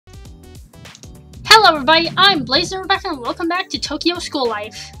Hello everybody, I'm Blazer Rebecca and welcome back to Tokyo School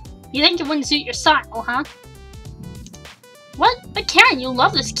Life. You think it wouldn't suit your style, huh? What? But Karin, you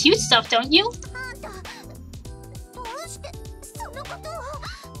love this cute stuff, don't you?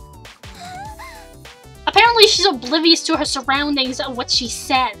 Apparently she's oblivious to her surroundings and what she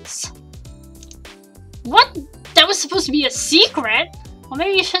says. What? That was supposed to be a secret? Well,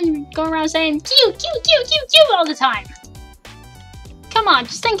 maybe you shouldn't go around saying cute, cute, cute, cute, cute all the time. Come on,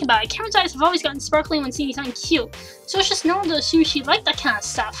 just think about it. Karen's eyes have always gotten sparkly when seeing something cute, so it's just normal to assume she'd like that kind of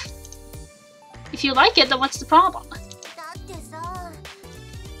stuff. If you like it, then what's the problem?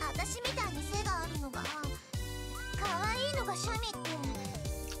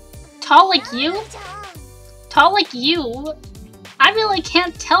 Tall like you? Tall like you? I really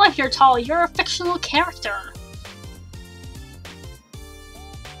can't tell if you're tall. You're a fictional character.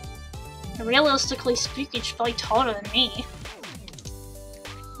 Realistically speaking, you're probably taller than me.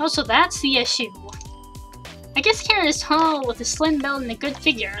 Oh, so that's the issue. I guess Karin is tall with a slim build and a good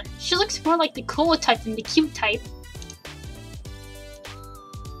figure. She looks more like the cool type than the cute type.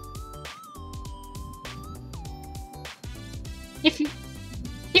 If you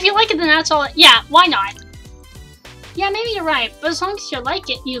like it, then that's all. Yeah, why not? Yeah, maybe you're right, but as long as you like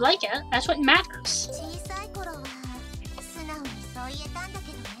it, that's what matters.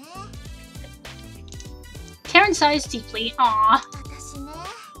 Karin sighs deeply. Aww.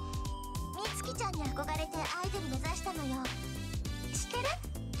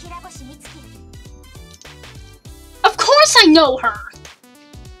 Of course I know her!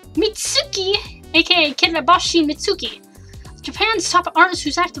 Mitsuki, aka Kirabashi Mitsuki. Japan's top artist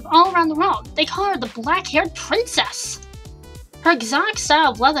who's active all around the world. They call her the black-haired princess. Her exotic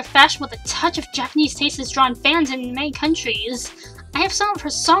style of leather fashion with a touch of Japanese taste has drawn fans in many countries. I have some of her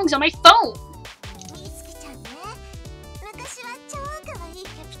songs on my phone.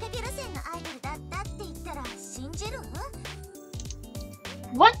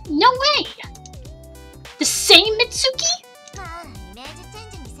 What? No way! The same Mitsuki?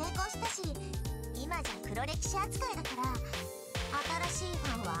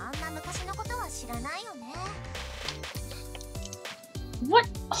 What?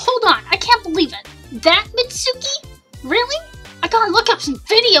 Hold on, I can't believe it. That Mitsuki? Really? I gotta look up some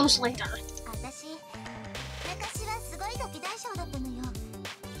videos later.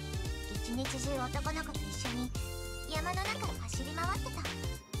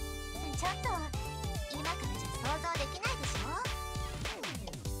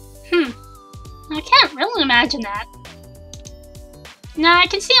 I can't really imagine that. Nah, I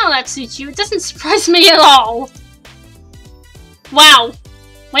can see how that suits you. It doesn't surprise me at all. Wow.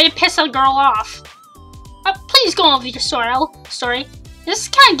 Way to piss a girl off. Please go on with your story. This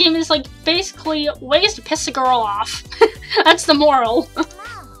kind of game is like basically ways to piss a girl off. That's the moral.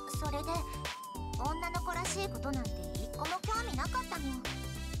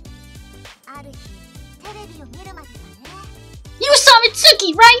 You saw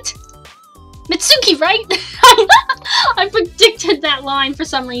Mitsuki, right? Mitsuki, right? I predicted that line for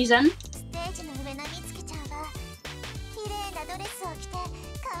some reason.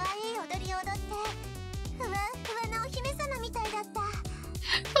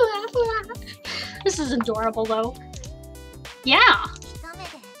 This is adorable, though. Yeah.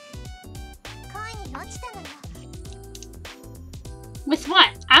 With what?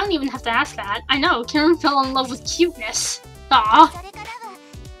 I don't even have to ask that. I know, Karin fell in love with cuteness. Aww.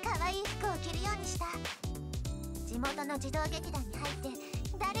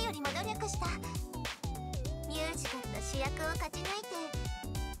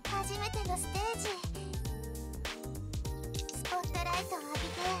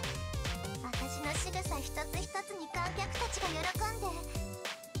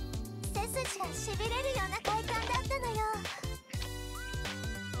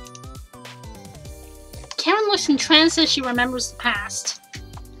 Karin looks entranced as she remembers the past.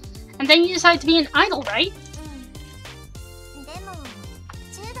 And then you decide to be an idol, right?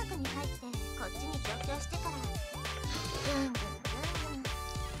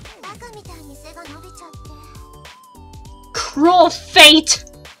 Cruel fate!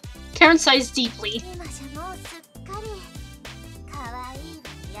 Karin sighs deeply.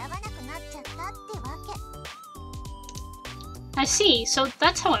 I see, so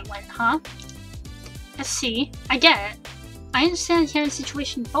that's how it went, huh? I see, I get it. I understand Karin's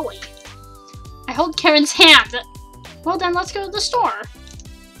situation fully. I hold Karin's hand. Well then, let's go to the store.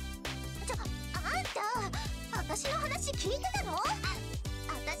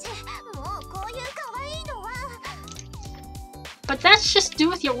 But that's just to do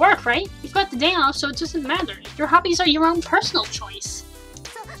with your work, right? You've got the day off, so it doesn't matter. Your hobbies are your own personal choice.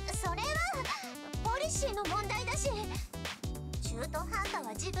 と判断は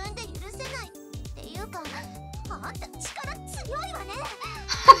自分で許せないっていうか、あんた力強いわね。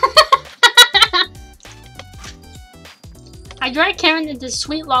I drag Karin into the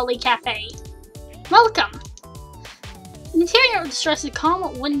Sweet Lolly Cafe. Welcome! The interior of the store is a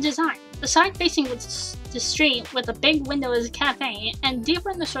calm wooden design. The side facing the street with a big window is a cafe, and deeper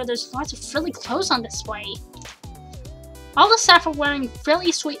in the store there's lots of frilly clothes on display. All the staff are wearing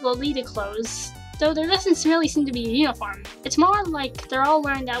frilly Sweet Lolita clothes, though there doesn't really seem to be a uniform. It's more like they're all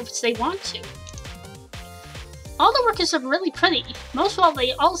wearing the outfits they want to. All the workers are really pretty. Most of all,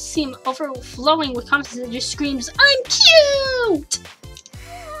 they all seem overflowing with confidence and just screams, "I'm cute!"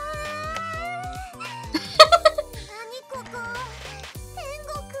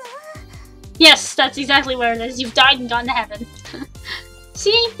 Yes, that's exactly where it is. You've died and gone to heaven.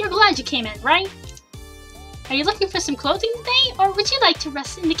 See? You're glad you came in, right? Are you looking for some clothing today, or would you like to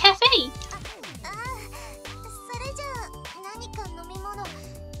rest in the cafe?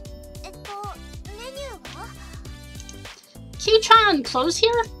 Can you try on clothes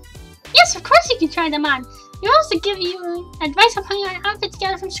here? Yes, of course you can try them on. We'll also give you advice on putting an outfit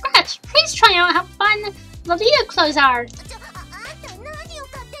together from scratch. Please try out how fun Lolita clothes are.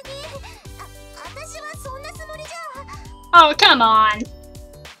 Oh, come on.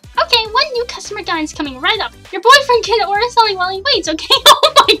 Okay, one new customer guide is coming right up. Your boyfriend can order something while he waits, okay?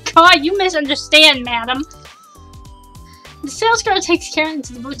 Oh my god, you misunderstand, madam. The sales girl takes Karin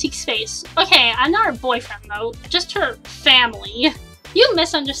into the boutique space. Okay, I'm not her boyfriend though, just her family. You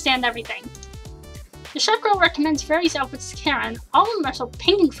misunderstand everything. The chef girl recommends various outfits to Karin. All of them are so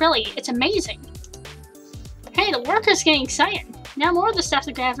pink and frilly, it's amazing. Hey, the workers getting excited. Now more of the staff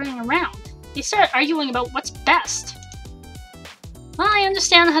are gathering around. They start arguing about what's best. Well, I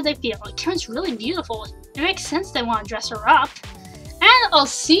understand how they feel. Karin's really beautiful. It makes sense they want to dress her up. And I'll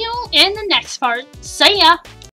see you in the next part. See ya!